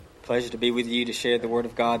pleasure to be with you to share the Word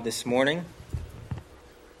of God this morning.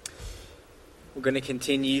 We're going to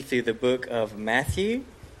continue through the book of Matthew.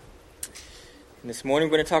 And this morning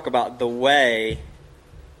we're going to talk about the way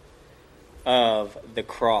of the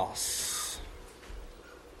cross.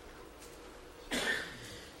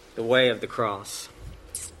 The way of the cross.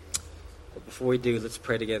 But before we do, let's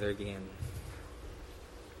pray together again.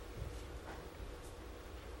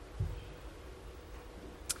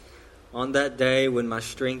 On that day when my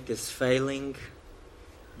strength is failing,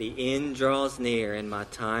 the end draws near and my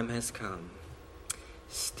time has come.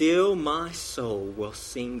 Still my soul will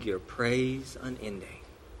sing your praise unending.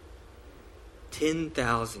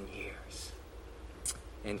 10,000 years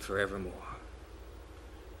and forevermore.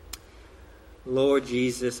 Lord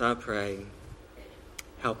Jesus, I pray,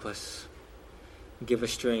 help us. Give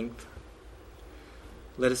us strength.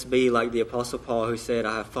 Let us be like the Apostle Paul who said,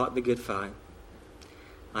 I have fought the good fight.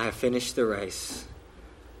 I have finished the race.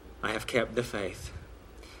 I have kept the faith.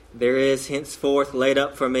 There is henceforth laid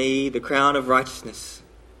up for me the crown of righteousness,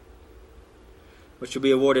 which will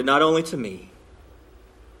be awarded not only to me,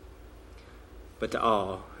 but to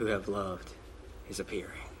all who have loved his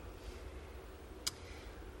appearing.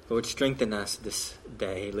 Lord, strengthen us this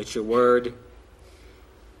day. Let your word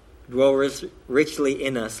dwell richly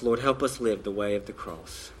in us. Lord, help us live the way of the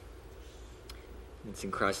cross. It's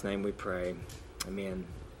in Christ's name we pray. Amen.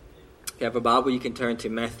 If you have a Bible, you can turn to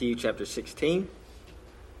Matthew chapter 16.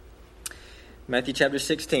 Matthew chapter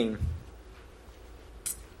 16.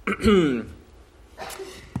 I've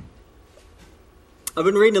been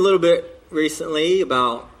reading a little bit recently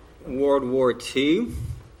about World War II.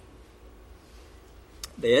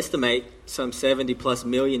 They estimate some 70 plus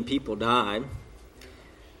million people died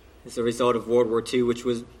as a result of World War II,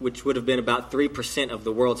 which would have been about 3% of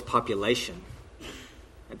the world's population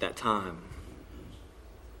at that time.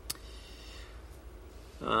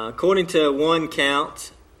 According to one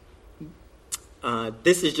count,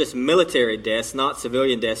 this is just military deaths, not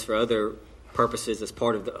civilian deaths for other purposes as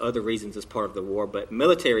part of the other reasons as part of the war, but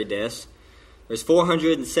military deaths. There's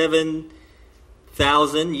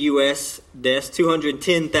 407,000 U.S. deaths,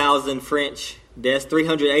 210,000 French deaths,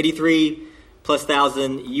 383 plus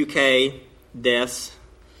thousand U.K. deaths,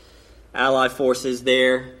 Allied forces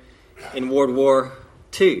there in World War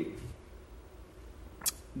II.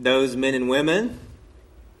 Those men and women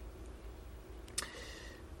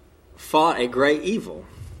fought a great evil.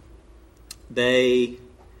 They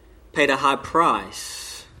paid a high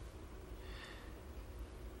price.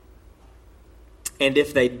 And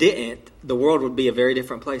if they didn't, the world would be a very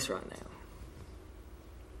different place right now.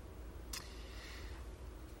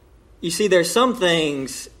 You see, there's some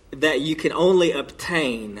things that you can only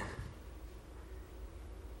obtain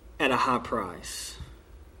at a high price.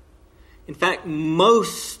 In fact,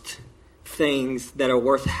 most things that are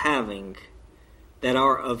worth having, that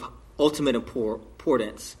are of ultimate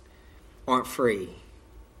importance, aren't free.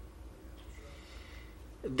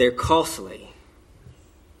 They're costly.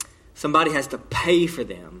 Somebody has to pay for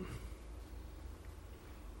them.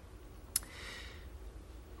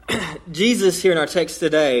 Jesus here in our text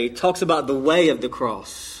today talks about the way of the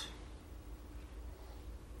cross.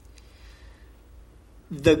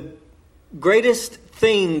 The greatest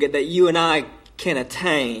thing that you and I can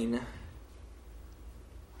attain,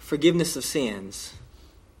 forgiveness of sins,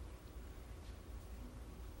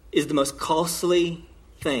 is the most costly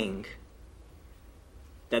thing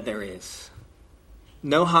that there is.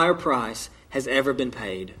 No higher price has ever been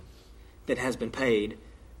paid that has been paid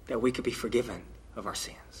that we could be forgiven of our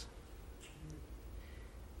sins.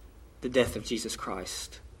 The death of Jesus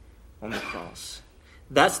Christ on the cross.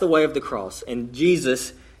 That's the way of the cross. And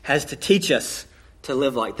Jesus has to teach us to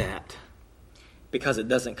live like that because it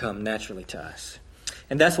doesn't come naturally to us.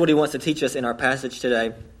 And that's what he wants to teach us in our passage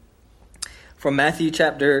today from Matthew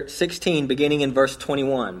chapter 16, beginning in verse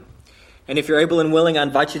 21. And if you're able and willing, I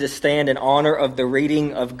invite you to stand in honor of the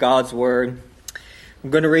reading of God's word.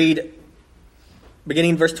 I'm going to read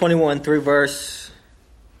beginning in verse 21 through verse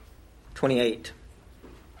 28.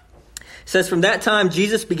 It says, From that time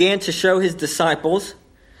Jesus began to show his disciples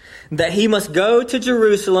that he must go to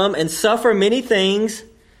Jerusalem and suffer many things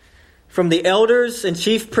from the elders and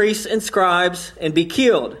chief priests and scribes and be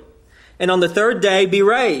killed, and on the third day be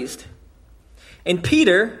raised. And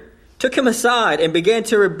Peter took him aside and began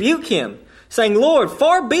to rebuke him, saying, Lord,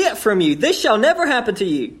 far be it from you. This shall never happen to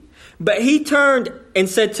you. But he turned and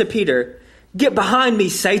said to Peter, Get behind me,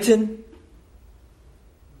 Satan.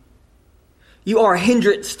 You are a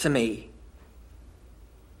hindrance to me.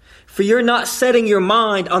 For you're not setting your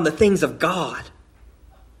mind on the things of God,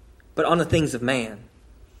 but on the things of man.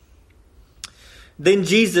 Then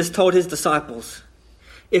Jesus told his disciples,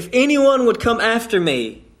 if anyone would come after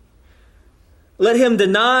me, let him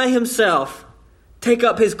deny himself, take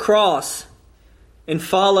up his cross, and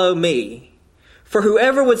follow me. For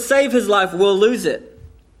whoever would save his life will lose it.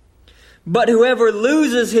 But whoever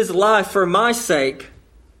loses his life for my sake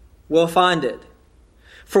will find it.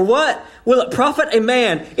 For what will it profit a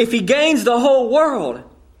man if he gains the whole world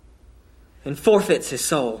and forfeits his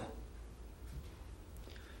soul?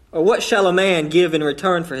 Or what shall a man give in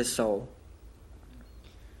return for his soul?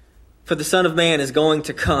 For the Son of Man is going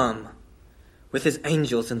to come with his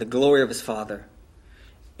angels in the glory of his Father,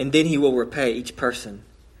 and then he will repay each person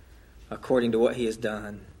according to what he has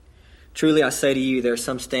done. Truly I say to you, there are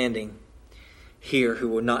some standing here who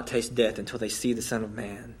will not taste death until they see the Son of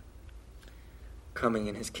Man coming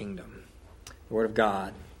in his kingdom. The Word of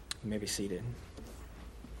God. You may be seated.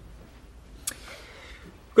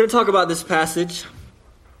 We're going to talk about this passage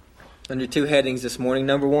under two headings this morning.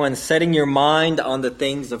 Number one, setting your mind on the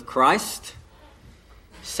things of Christ.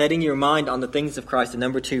 Setting your mind on the things of Christ. And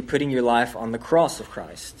number two, putting your life on the cross of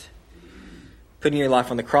Christ. Putting your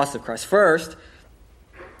life on the cross of Christ. First,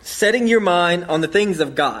 setting your mind on the things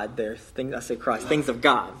of God. There's things, I say Christ, things of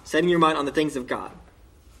God. Setting your mind on the things of God.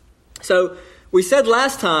 So, we said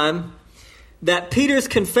last time that Peter's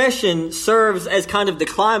confession serves as kind of the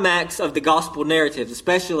climax of the gospel narratives,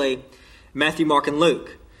 especially Matthew, Mark, and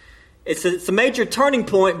Luke. It's a major turning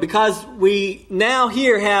point because we now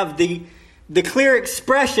here have the clear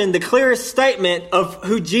expression, the clearest statement of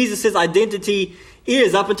who Jesus' identity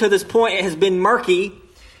is. Up until this point, it has been murky,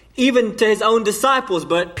 even to his own disciples.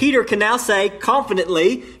 But Peter can now say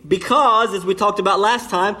confidently, because, as we talked about last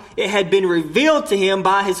time, it had been revealed to him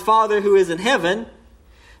by his Father who is in heaven,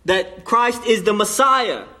 that Christ is the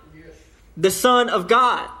Messiah, the Son of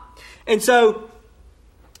God. And so,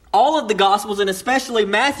 all of the Gospels, and especially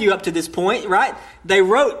Matthew up to this point, right? They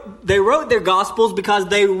wrote their Gospels because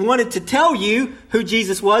they wanted to tell you who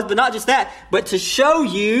Jesus was, but not just that, but to show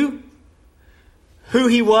you who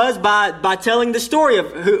he was by telling the story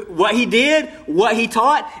of what he did, what he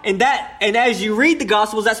taught, and as you read the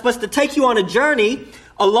Gospels, that's supposed to take you on a journey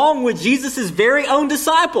along with Jesus' very own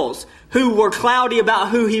disciples who were cloudy about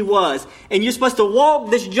who he was. And you're supposed to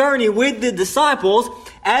walk this journey with the disciples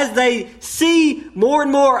as they see more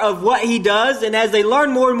and more of what he does and as they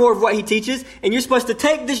learn more and more of what he teaches. And you're supposed to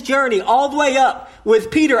take this journey all the way up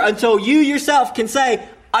with Peter until you yourself can say,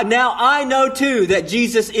 now I know too that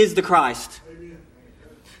Jesus is the Christ,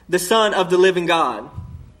 the Son of the living God.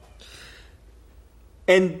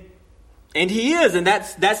 And he is, and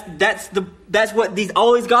that's what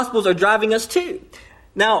all these Gospels are driving us to.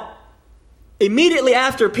 Now, immediately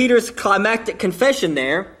after Peter's climactic confession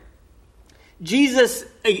there, Jesus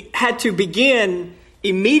had to begin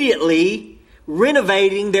immediately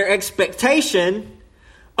renovating their expectation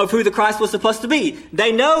of who the Christ was supposed to be.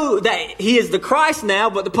 They know that he is the Christ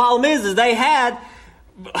now, but the problem is they had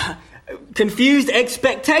confused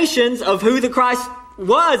expectations of who the Christ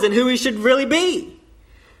was and who he should really be.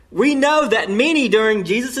 We know that many during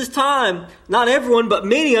Jesus' time, not everyone, but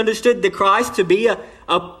many understood the Christ to be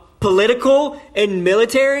a political and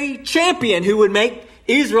military champion who would make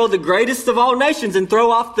Israel the greatest of all nations and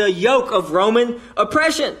throw off the yoke of Roman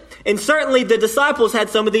oppression. And certainly the disciples had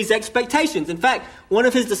some of these expectations. In fact, one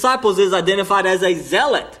of his disciples is identified as a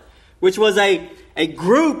zealot, which was a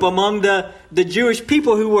group among the Jewish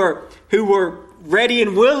people who were ready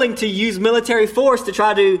and willing to use military force to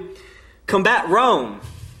try to combat Rome,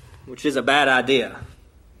 which is a bad idea.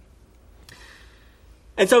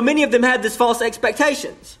 And so many of them had this false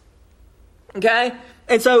expectations. Okay?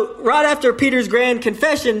 And so right after Peter's grand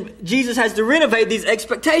confession, Jesus has to renovate these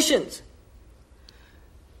expectations.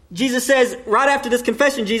 Jesus says, right after this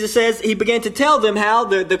confession, Jesus says, he began to tell them how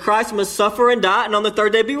the Christ must suffer and die and on the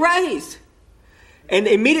third day be raised. And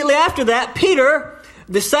immediately after that, Peter,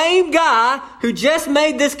 the same guy who just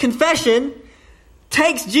made this confession,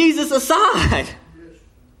 takes Jesus aside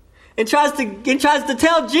and tries to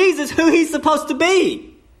tell Jesus who he's supposed to be.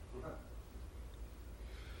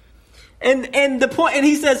 And the point, and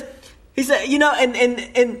he said,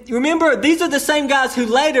 and remember, these are the same guys who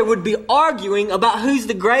later would be arguing about who's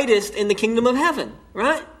the greatest in the kingdom of heaven,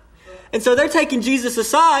 right? And so they're taking Jesus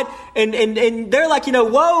aside, and they're like,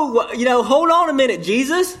 whoa, hold on a minute,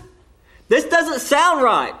 Jesus. This doesn't sound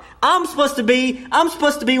right. I'm supposed to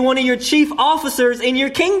be one of your chief officers in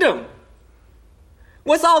your kingdom.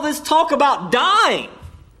 What's all this talk about dying?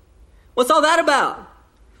 What's all that about?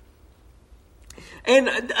 And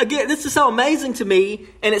again, this is so amazing to me,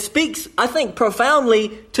 and it speaks, I think, profoundly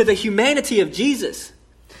to the humanity of Jesus.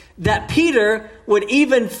 that Peter would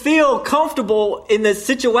even feel comfortable in a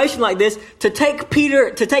situation like this to take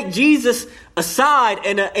Jesus aside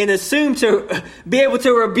and assume to be able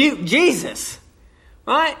to rebuke Jesus,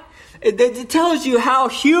 right? It tells you how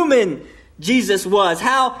human Jesus was,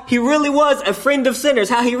 how he really was a friend of sinners,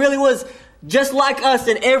 how he really was just like us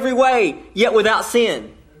in every way, yet without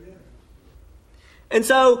sin. And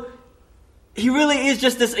so he really is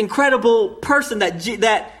just this incredible person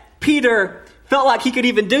that Peter felt like he could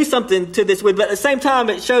even do something to this with. But at the same time,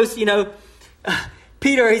 it shows,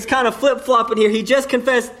 Peter, he's kind of flip-flopping here. He just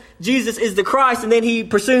confessed Jesus is the Christ, and then he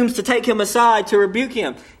presumes to take him aside to rebuke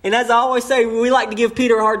him. And as I always say, we like to give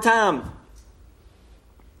Peter a hard time.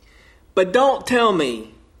 But don't tell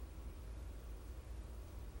me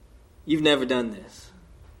you've never done this.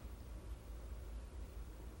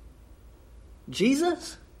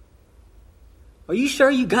 Jesus? Are you sure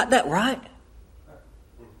you got that right?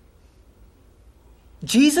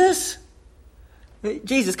 Jesus?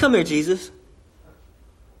 Jesus, come here, Jesus.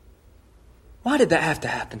 Why did that have to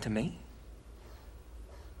happen to me?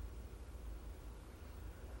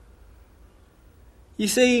 You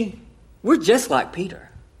see, we're just like Peter.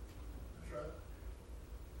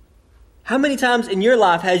 How many times in your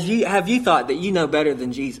life have you thought that you know better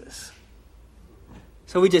than Jesus?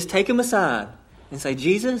 So we just take him aside and say,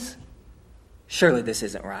 Jesus, surely this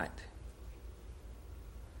isn't right.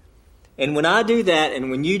 And when I do that,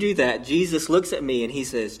 and when you do that, Jesus looks at me and he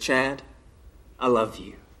says, Chad, I love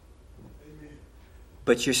you. Amen.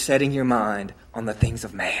 But you're setting your mind on the things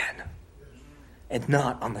of man and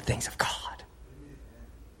not on the things of God. Amen.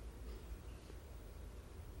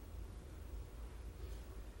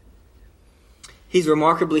 He's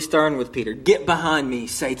remarkably stern with Peter. Get behind me,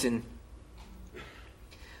 Satan.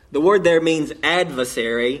 The word there means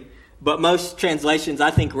adversary, but most translations,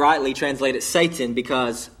 I think, rightly translate it Satan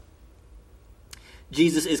because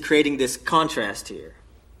Jesus is creating this contrast here.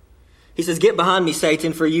 He says, get behind me,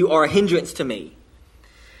 Satan, for you are a hindrance to me.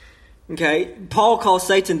 Okay, Paul calls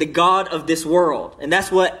Satan the god of this world. And that's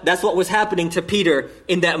what was happening to Peter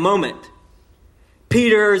in that moment.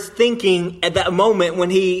 Peter's thinking at that moment when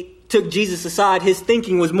he took Jesus aside, his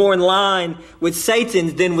thinking was more in line with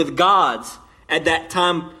Satan's than with God's at that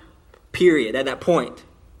time period, at that point.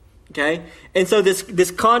 Okay, and so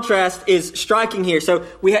this contrast is striking here. So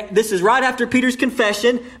this is right after Peter's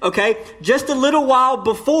confession. Okay, just a little while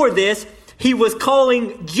before this, he was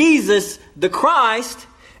calling Jesus the Christ,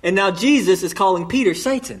 and now Jesus is calling Peter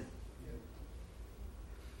Satan.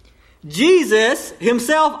 Jesus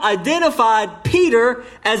himself identified Peter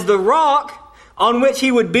as the rock on which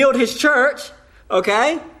he would build his church.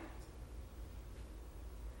 Okay,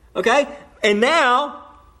 and now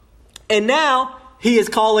he is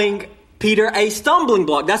calling Peter a stumbling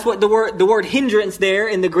block. That's what the word hindrance there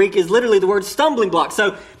in the Greek is literally the word stumbling block.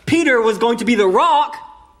 So Peter was going to be the rock,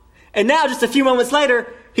 and now just a few moments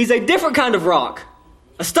later, he's a different kind of rock,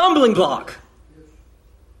 a stumbling block.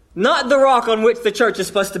 Not the rock on which the church is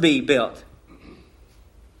supposed to be built.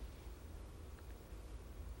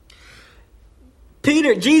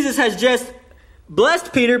 Jesus has just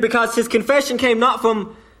blessed Peter because his confession came not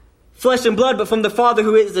from flesh and blood, but from the Father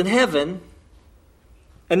who is in heaven.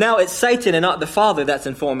 And now it's Satan and not the Father that's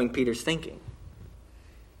informing Peter's thinking.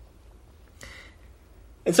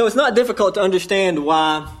 And so it's not difficult to understand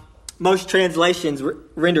why most translations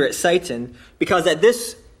render it Satan, because at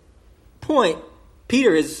this point,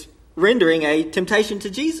 Peter is rendering a temptation to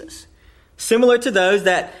Jesus, similar to those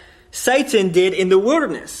that Satan did in the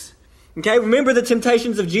wilderness. Okay, remember the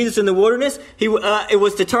temptations of Jesus in the wilderness? It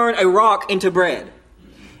was to turn a rock into bread.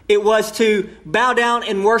 It was to bow down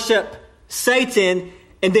and worship Satan,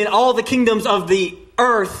 and then all the kingdoms of the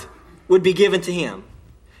earth would be given to him.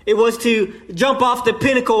 It was to jump off the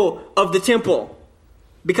pinnacle of the temple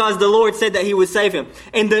because the Lord said that he would save him.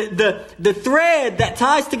 And the thread that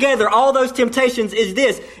ties together all those temptations is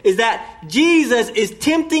that Jesus is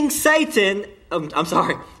tempting Satan.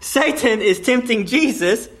 Satan is tempting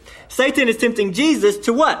Jesus. Satan is tempting Jesus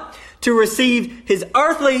to what? To receive his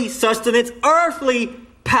earthly sustenance, earthly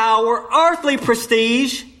power, earthly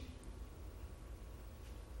prestige,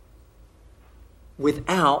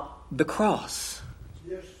 without the cross.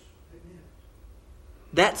 Yes. Amen.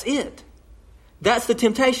 That's it. That's the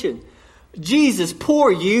temptation. Jesus, poor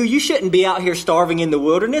you. You shouldn't be out here starving in the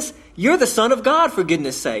wilderness. You're the Son of God, for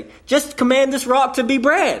goodness sake. Just command this rock to be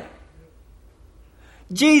bread.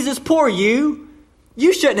 Jesus, poor you.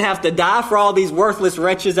 You shouldn't have to die for all these worthless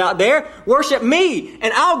wretches out there. Worship me,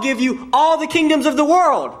 and I'll give you all the kingdoms of the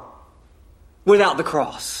world without the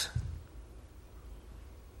cross.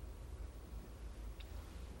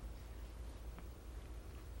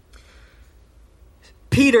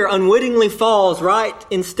 Peter unwittingly falls right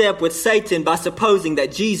in step with Satan by supposing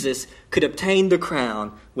that Jesus could obtain the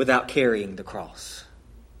crown without carrying the cross.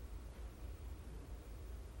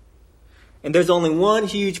 And there's only one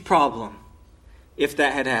huge problem if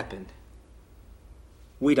that had happened.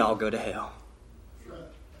 We'd all go to hell.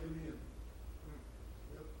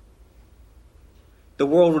 The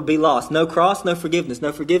world would be lost. No cross, no forgiveness.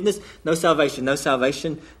 No forgiveness, no salvation. No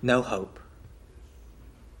salvation, no hope.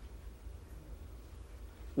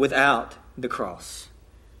 Without the cross.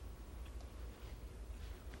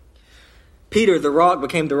 Peter, the rock,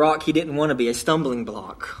 became the rock he didn't want to be, a stumbling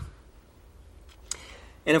block.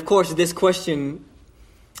 And of course, this question,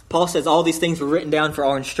 Paul says all these things were written down for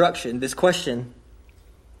our instruction. This question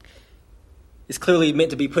is clearly meant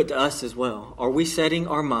to be put to us as well. Are we setting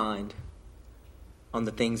our mind on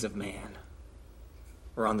the things of man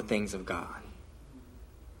or on the things of God?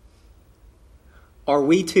 Are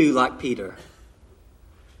we too, like Peter,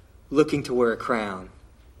 looking to wear a crown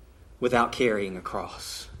without carrying a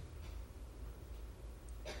cross?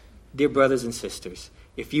 Dear brothers and sisters,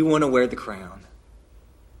 if you want to wear the crown,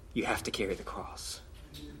 you have to carry the cross.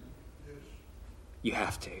 You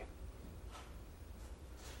have to.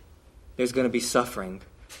 There's going to be suffering.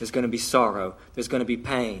 There's going to be sorrow. There's going to be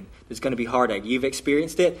pain. There's going to be heartache. You've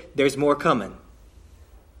experienced it. There's more coming.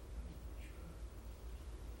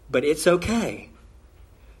 But it's okay.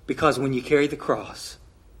 Because when you carry the cross,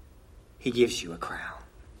 He gives you a crown.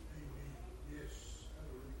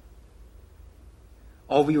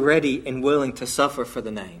 Are we ready and willing to suffer for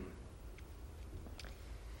the name?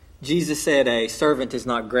 Jesus said a servant is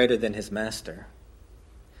not greater than his master.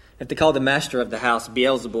 If they call the master of the house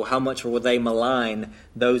Beelzebul, how much will they malign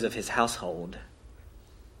those of his household?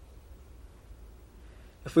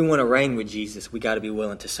 If we want to reign with Jesus, we got to be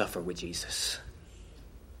willing to suffer with Jesus.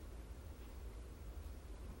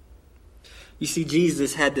 You see,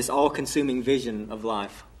 Jesus had this all-consuming vision of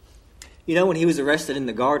life. You know, when he was arrested in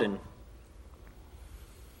the garden,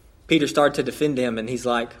 Peter started to defend him, and he's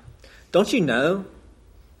like, don't you know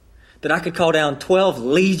that I could call down 12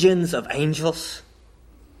 legions of angels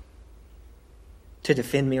to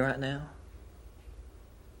defend me right now?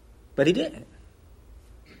 But he didn't.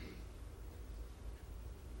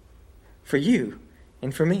 For you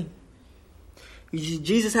and for me.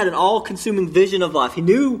 Jesus had an all-consuming vision of life. He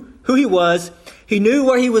knew who he was. He knew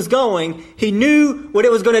where he was going. He knew what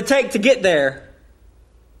it was going to take to get there.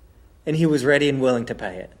 And he was ready and willing to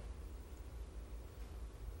pay it.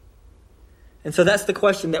 And so that's the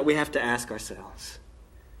question that we have to ask ourselves.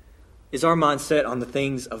 Is our mind set on the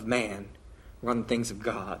things of man or on the things of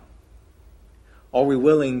God? Are we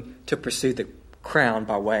willing to pursue the crown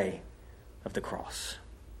by way of the cross?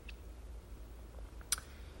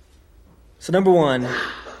 So number one,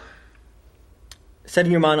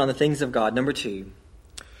 setting your mind on the things of God. Number two,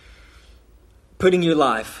 putting your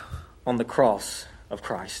life on the cross of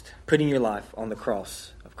Christ. Putting your life on the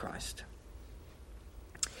cross of Christ.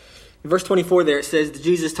 In verse 24 there it says that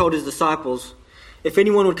Jesus told his disciples, if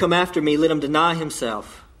anyone would come after me, let him deny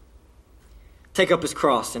himself, take up his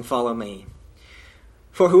cross and follow me.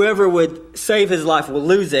 For whoever would save his life will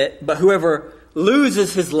lose it, but whoever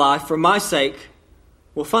loses his life for my sake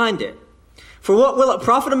will find it. For what will it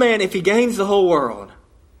profit a man if he gains the whole world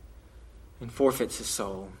and forfeits his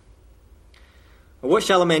soul? Or what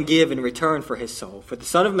shall a man give in return for his soul? For the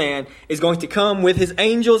Son of Man is going to come with his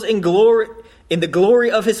angels in glory, in the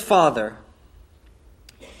glory of his Father,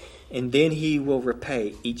 and then he will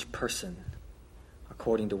repay each person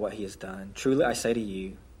according to what he has done. Truly I say to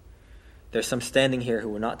you, there's some standing here who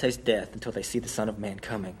will not taste death until they see the Son of Man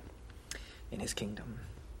coming in his kingdom.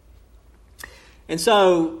 And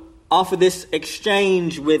so, off of this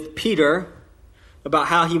exchange with Peter about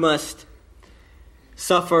how he must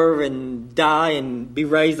suffer and die and be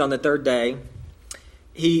raised on the third day,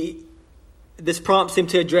 this prompts him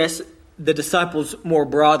to address the disciples more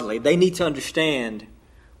broadly. They need to understand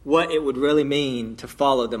what it would really mean to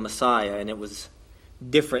follow the Messiah, and it was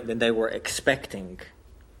different than they were expecting.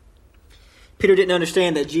 Peter didn't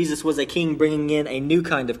understand that Jesus was a king bringing in a new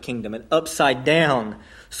kind of kingdom, an upside-down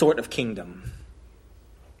sort of kingdom.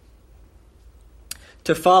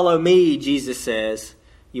 To follow me, Jesus says,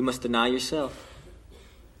 you must deny yourself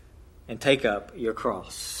and take up your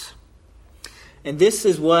cross. And this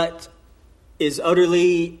is what is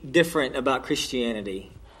utterly different about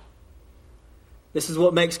Christianity. This is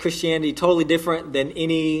what makes Christianity totally different than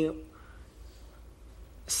any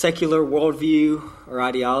secular worldview or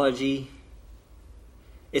ideology.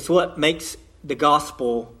 It's what makes the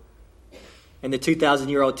gospel and the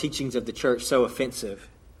 2,000-year-old teachings of the church so offensive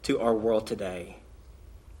to our world today.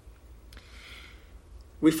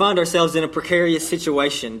 We find ourselves in a precarious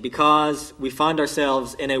situation because we find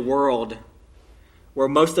ourselves in a world where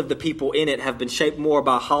most of the people in it have been shaped more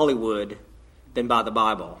by Hollywood than by the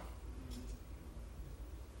Bible.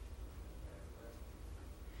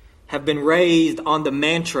 Have been raised on the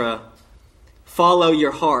mantra, follow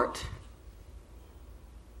your heart.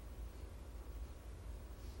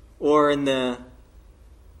 Or in the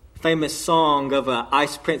famous song of an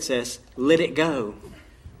ice princess, let it go.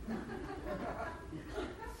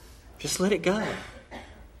 Just let it go.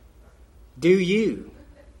 Do you.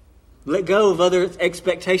 Let go of other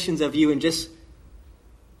expectations of you and just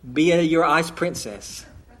be your ice princess.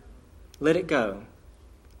 Let it go.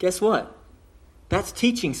 Guess what? That's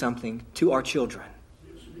teaching something to our children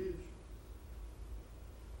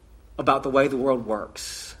about the way the world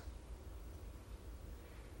works.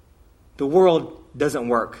 The world doesn't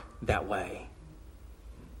work that way.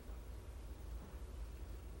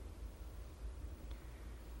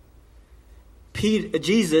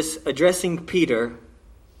 Jesus, addressing Peter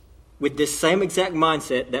with this same exact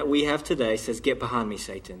mindset that we have today, says, "Get behind me,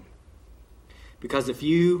 Satan. Because if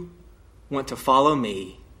you want to follow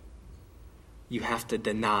me, you have to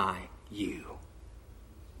deny you."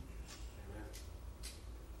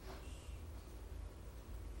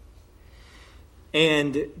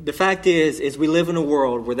 And the fact is we live in a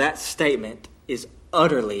world where that statement is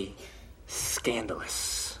utterly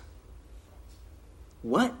scandalous.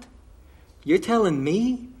 What? You're telling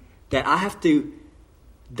me that I have to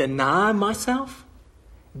deny myself?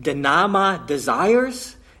 Deny my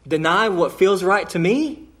desires? Deny what feels right to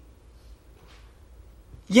me?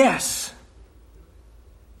 Yes.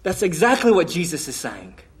 That's exactly what Jesus is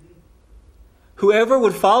saying. Whoever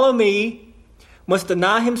would follow me must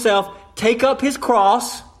deny himself, take up his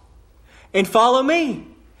cross, and follow me.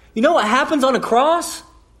 You know what happens on a cross?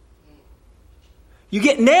 You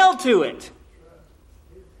get nailed to it.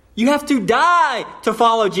 You have to die to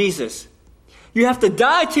follow Jesus. You have to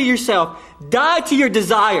die to yourself, die to your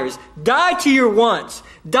desires, die to your wants,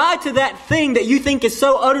 die to that thing that you think is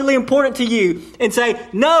so utterly important to you, and say,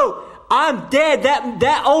 no, I'm dead.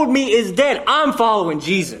 That old me is dead. I'm following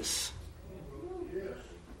Jesus.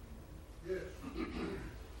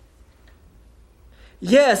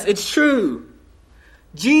 Yes, it's true.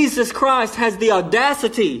 Jesus Christ has the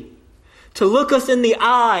audacity to look us in the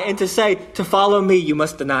eye and to say, to follow me, you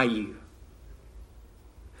must deny you.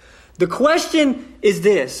 The question is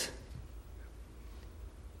this.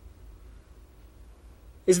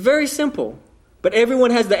 It's very simple, but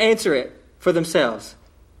everyone has to answer it for themselves.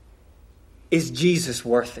 Is Jesus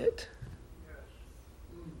worth it?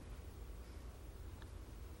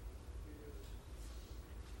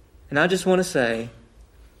 And I just want to say,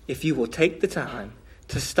 if you will take the time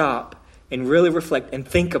to stop and really reflect and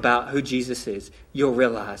think about who Jesus is, you'll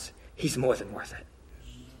realize he's more than worth it.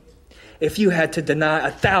 If you had to deny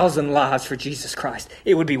 1,000 lives for Jesus Christ,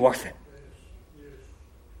 it would be worth it.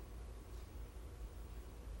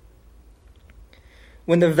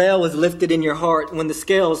 When the veil is lifted in your heart, when the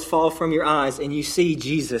scales fall from your eyes and you see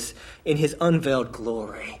Jesus in his unveiled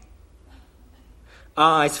glory,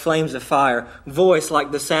 eyes flames of fire, voice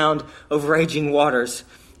like the sound of raging waters,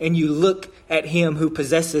 and you look at him who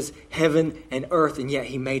possesses heaven and earth, and yet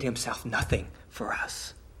he made himself nothing for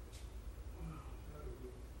us.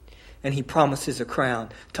 And he promises a crown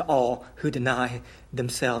to all who deny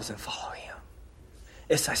themselves and follow him.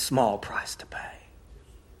 It's a small price to pay.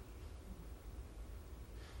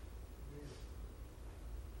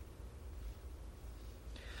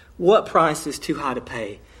 What price is too high to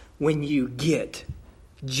pay when you get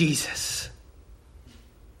Jesus?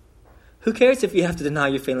 Who cares if you have to deny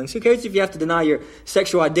your feelings? Who cares if you have to deny your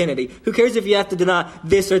sexual identity? Who cares if you have to deny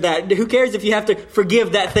this or that? Who cares if you have to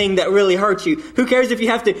forgive that thing that really hurt you? Who cares if you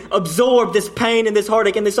have to absorb this pain and this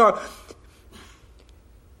heartache and this sorrow?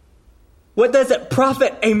 What does it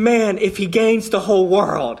profit a man if he gains the whole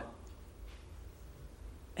world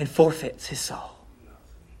and forfeits his soul?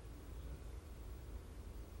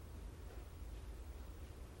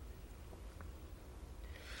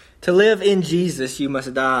 To live in Jesus, you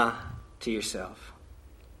must die to yourself.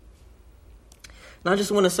 And I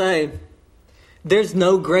just want to say, there's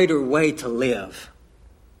no greater way to live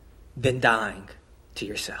than dying to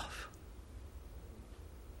yourself.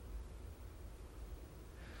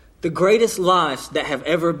 The greatest lives that have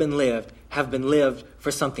ever been lived have been lived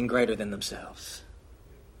for something greater than themselves.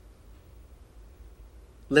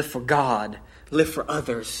 Live for God. Live for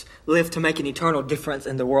others. Live to make an eternal difference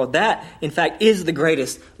in the world. That, in fact, is the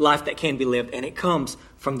greatest life that can be lived, and it comes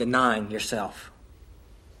from denying yourself.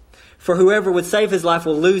 For whoever would save his life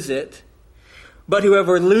will lose it, but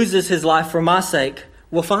whoever loses his life for my sake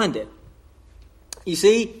will find it. You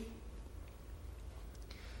see,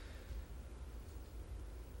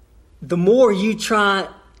 the more you try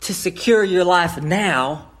to secure your life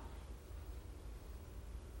now,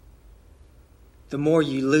 the more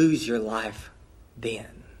you lose your life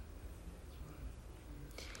then.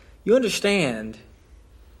 You understand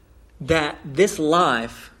that this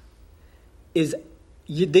life is,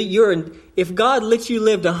 if God lets you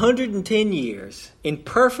live 110 years in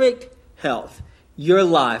perfect health, your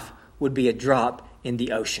life would be a drop in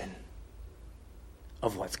the ocean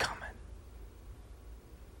of what's coming.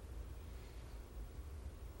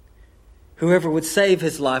 Whoever would save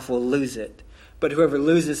his life will lose it, but whoever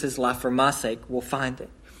loses his life for my sake will find it.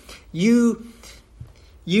 You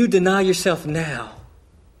deny yourself now.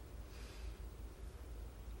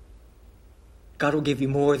 God will give you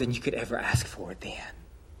more than you could ever ask for then.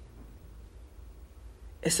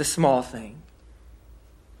 It's a small thing.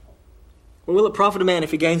 What will it profit a man if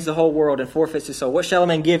he gains the whole world and forfeits his soul? What shall a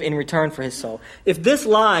man give in return for his soul? If this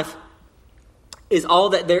life is all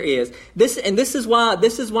that there is, this is why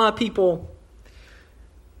people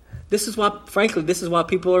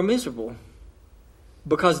are miserable.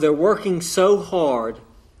 Because they're working so hard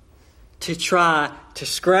to try to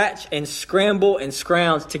scratch and scramble and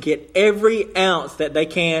scrounge to get every ounce that they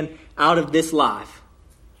can out of this life.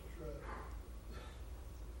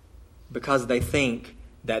 Because they think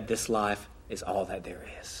that this life is all that there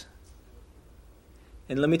is.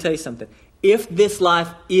 And let me tell you something. If this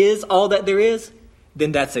life is all that there is,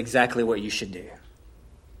 then that's exactly what you should do.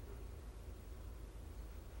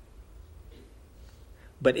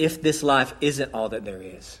 But if this life isn't all that there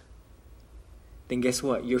is, then guess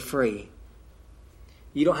what? You're free.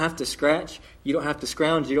 You don't have to scratch. You don't have to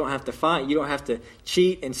scrounge. You don't have to fight. You don't have to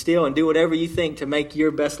cheat and steal and do whatever you think to make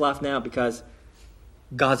your best life now, because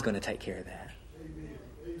God's going to take care of that.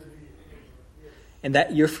 And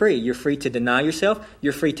that you're free. You're free to deny yourself.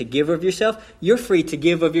 You're free to give of yourself. You're free to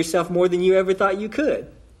give of yourself more than you ever thought you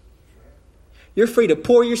could. You're free to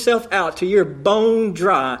pour yourself out till you're bone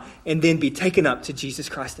dry and then be taken up to Jesus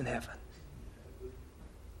Christ in heaven.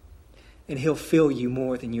 And he'll fill you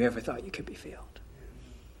more than you ever thought you could be filled.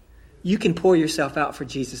 You can pour yourself out for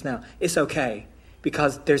Jesus now. It's okay,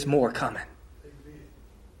 because there's more coming.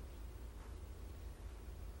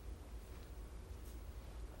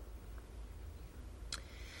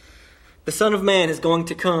 The Son of Man is going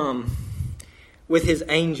to come with his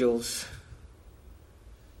angels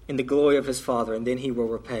in the glory of his Father, and then he will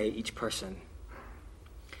repay each person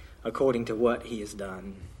according to what he has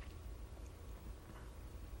done.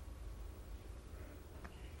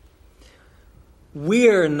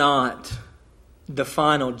 We're not the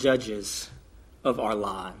final judges of our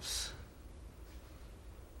lives.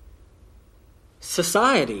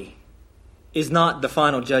 Society is not the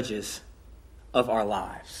final judges of our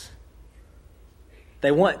lives.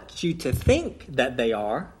 They want you to think that they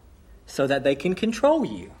are so that they can control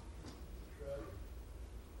you.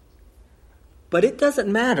 But it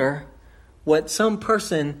doesn't matter what some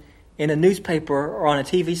person in a newspaper or on a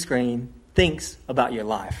TV screen thinks about your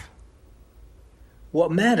life. What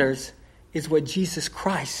matters is what Jesus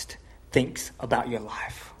Christ thinks about your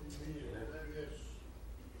life.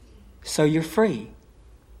 So you're free.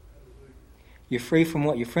 You're free from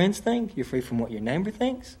what your friends think. You're free from what your neighbor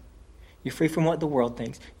thinks. You're free from what the world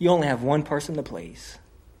thinks. You only have one person to please.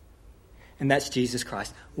 And that's Jesus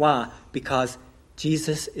Christ. Why? Because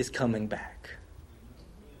Jesus is coming back.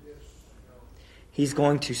 He's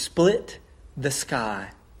going to split the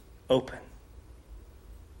sky open.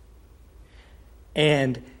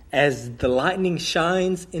 And as the lightning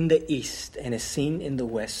shines in the east and is seen in the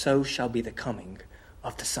west, so shall be the coming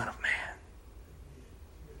of the Son of Man.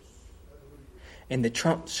 And the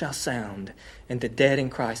trump shall sound, and the dead in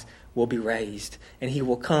Christ will be raised. And he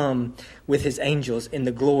will come with his angels in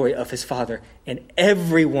the glory of his Father. And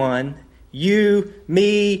everyone, you,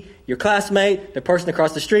 me, your classmate, the person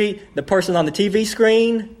across the street, the person on the TV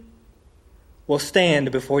screen, will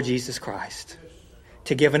stand before Jesus Christ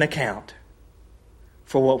to give an account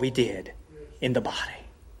for what we did in the body.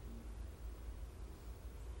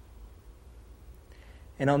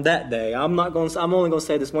 And on that day, I'm only going to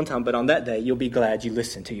say this one time, but on that day, you'll be glad you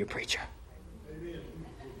listened to your preacher.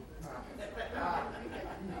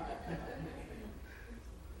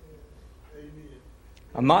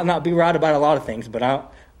 I might not be right about a lot of things, but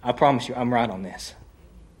I promise you I'm right on this.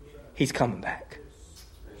 He's coming back.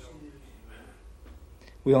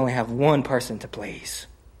 We only have one person to please.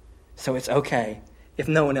 So it's okay if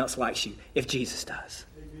no one else likes you, if Jesus does.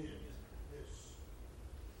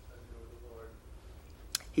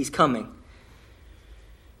 He's coming.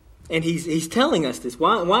 And he's telling us this.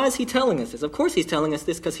 Why is he telling us this? Of course he's telling us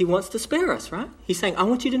this because he wants to spare us, right? He's saying, I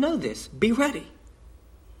want you to know this. Be ready,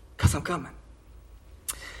 because I'm coming.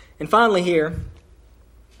 And finally here,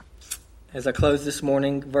 as I close this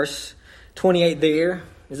morning, verse 28 there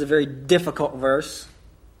is a very difficult verse.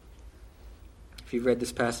 If you've read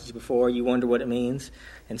this passage before, you wonder what it means,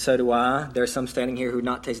 and so do I. There are some standing here who would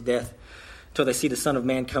not taste death until they see the Son of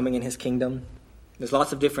Man coming in his kingdom. There's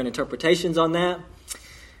lots of different interpretations on that.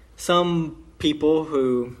 Some people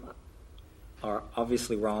who are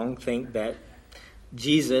obviously wrong think that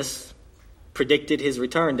Jesus predicted his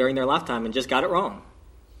return during their lifetime and just got it wrong.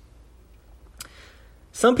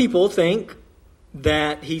 Some people think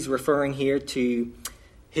that he's referring here to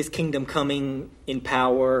his kingdom coming in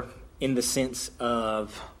power in the sense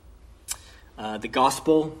of the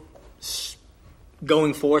gospel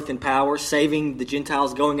going forth in power, saving the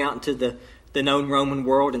Gentiles, going out into the known Roman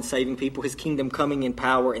world and saving people, his kingdom coming in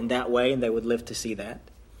power in that way, and they would live to see that.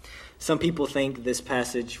 Some people think this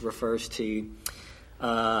passage refers to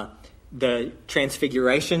the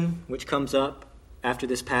transfiguration, which comes up after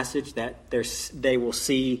this passage, that they will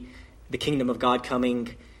see the kingdom of God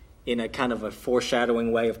coming in a kind of a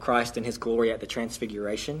foreshadowing way of Christ and his glory at the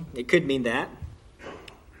transfiguration. It could mean that.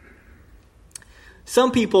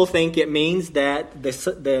 Some people think it means that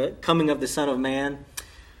the coming of the Son of Man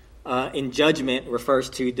in judgment refers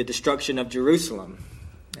to the destruction of Jerusalem.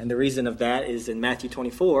 And the reason of that is in Matthew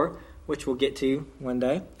 24, which we'll get to one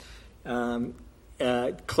day,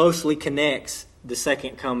 closely connects the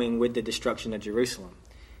second coming with the destruction of Jerusalem.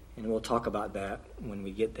 And we'll talk about that when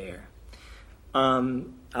we get there.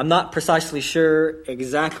 I'm not precisely sure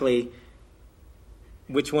exactly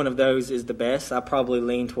which one of those is the best. I probably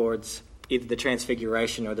lean towards either the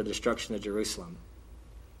transfiguration or the destruction of Jerusalem.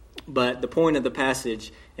 But the point of the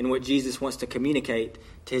passage and what Jesus wants to communicate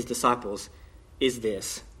to his disciples is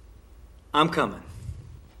this: I'm coming.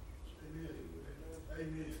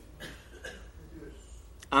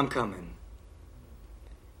 I'm coming.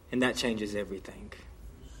 And that changes everything.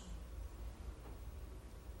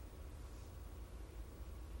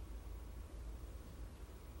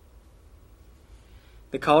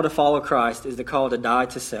 The call to follow Christ is the call to die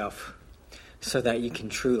to self so that you can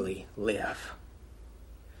truly live.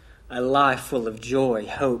 A life full of joy,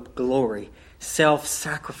 hope, glory,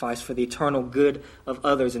 self-sacrifice for the eternal good of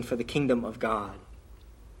others and for the kingdom of God.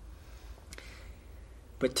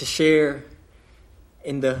 But to share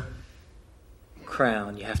in the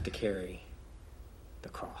crown, you have to carry the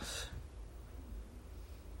cross.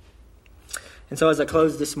 And so as I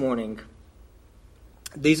close this morning,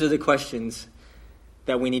 these are the questions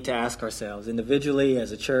that we need to ask ourselves individually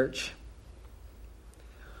as a church.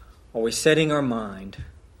 Are we setting our mind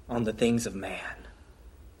on the things of man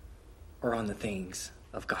or on the things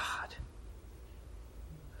of God?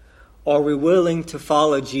 Are we willing to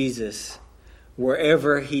follow Jesus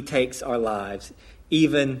wherever he takes our lives,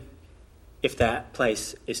 even if that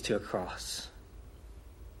place is to a cross?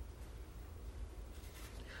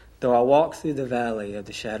 Though I walk through the valley of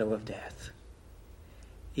the shadow of death,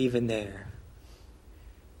 even there,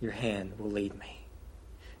 your hand will lead me.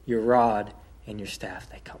 Your rod and your staff,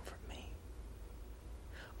 they comfort me.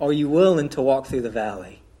 Are you willing to walk through the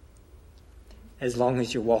valley as long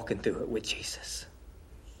as you're walking through it with Jesus?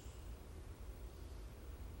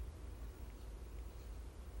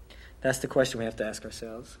 That's the question we have to ask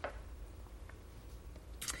ourselves.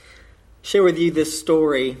 Share with you this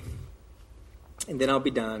story, and then I'll be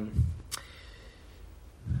done.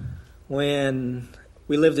 When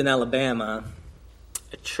we lived in Alabama,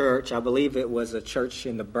 a church, I believe it was a church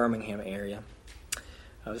in the Birmingham area,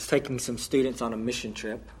 I was taking some students on a mission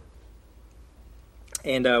trip.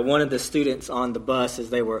 And one of the students on the bus, as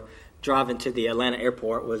they were driving to the Atlanta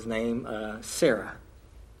airport, was named Sarah.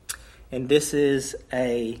 And this is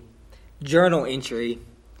a journal entry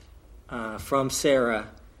from Sarah.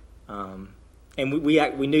 And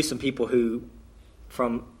we knew some people who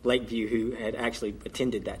from Lakeview who had actually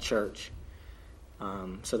attended that church.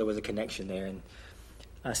 So there was a connection there. And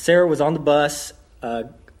Sarah was on the bus,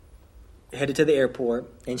 headed to the airport,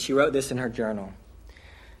 and she wrote this in her journal.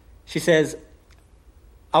 She says,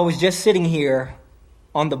 I was just sitting here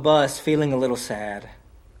on the bus feeling a little sad.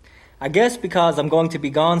 I guess because I'm going to be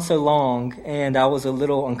gone so long and I was a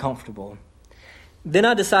little uncomfortable. Then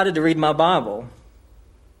I decided to read my Bible.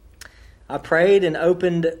 I prayed and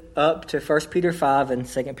opened up to 1 Peter 5 and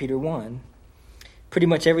 2 Peter 1. Pretty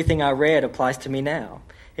much everything I read applies to me now.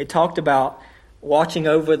 It talked about watching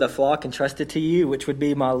over the flock entrusted to you, which would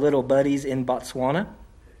be my little buddies in Botswana.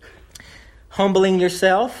 Humbling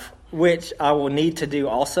yourself, which I will need to do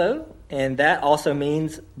also, and that also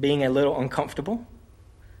means being a little uncomfortable.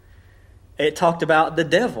 It talked about the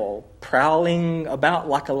devil prowling about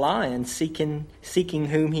like a lion, seeking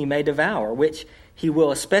whom he may devour, which he will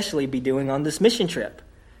especially be doing on this mission trip,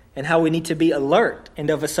 and how we need to be alert and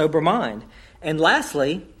of a sober mind. And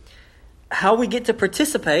lastly, how we get to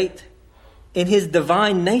participate in his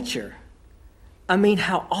divine nature. I mean,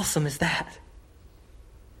 how awesome is that?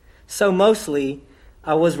 So mostly,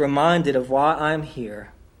 I was reminded of why I'm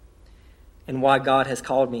here and why God has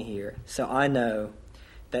called me here. So I know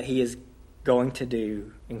that he is going to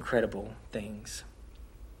do incredible things.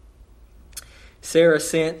 Sarah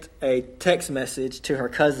sent a text message to her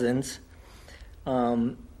cousins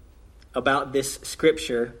about this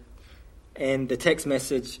scripture, and the text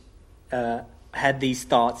message had these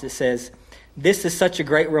thoughts. It says, "This is such a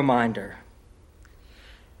great reminder.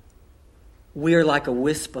 We are like a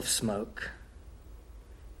wisp of smoke.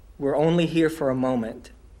 We're only here for a moment,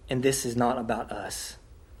 and this is not about us.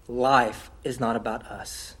 Life is not about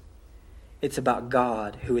us. It's about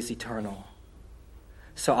God who is eternal.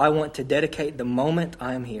 So I want to dedicate the moment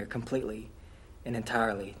I am here completely and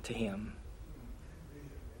entirely to him."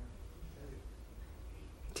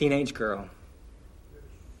 Teenage girl.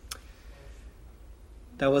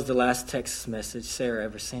 That was the last text message Sarah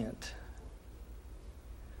ever sent.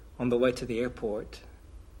 On the way to the airport,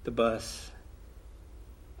 the bus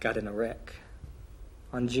got in a wreck.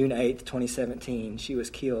 On June 8th, 2017, she was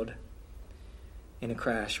killed in a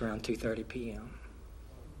crash around 2:30 p.m.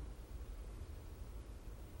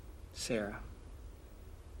 Sarah.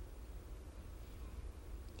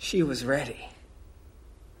 She was ready.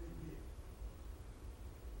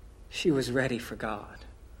 She was ready for God.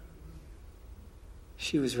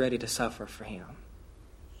 She was ready to suffer for him,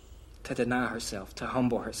 to deny herself, to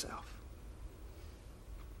humble herself.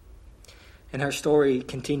 And her story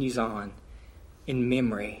continues on in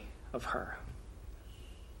memory of her.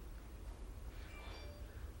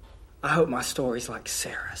 I hope my story's like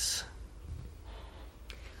Sarah's.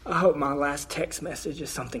 I hope my last text message is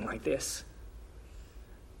something like this.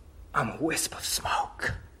 I'm a wisp of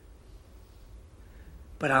smoke,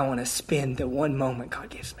 but I want to spend the one moment God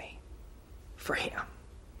gives me for him.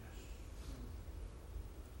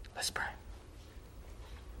 Let's pray.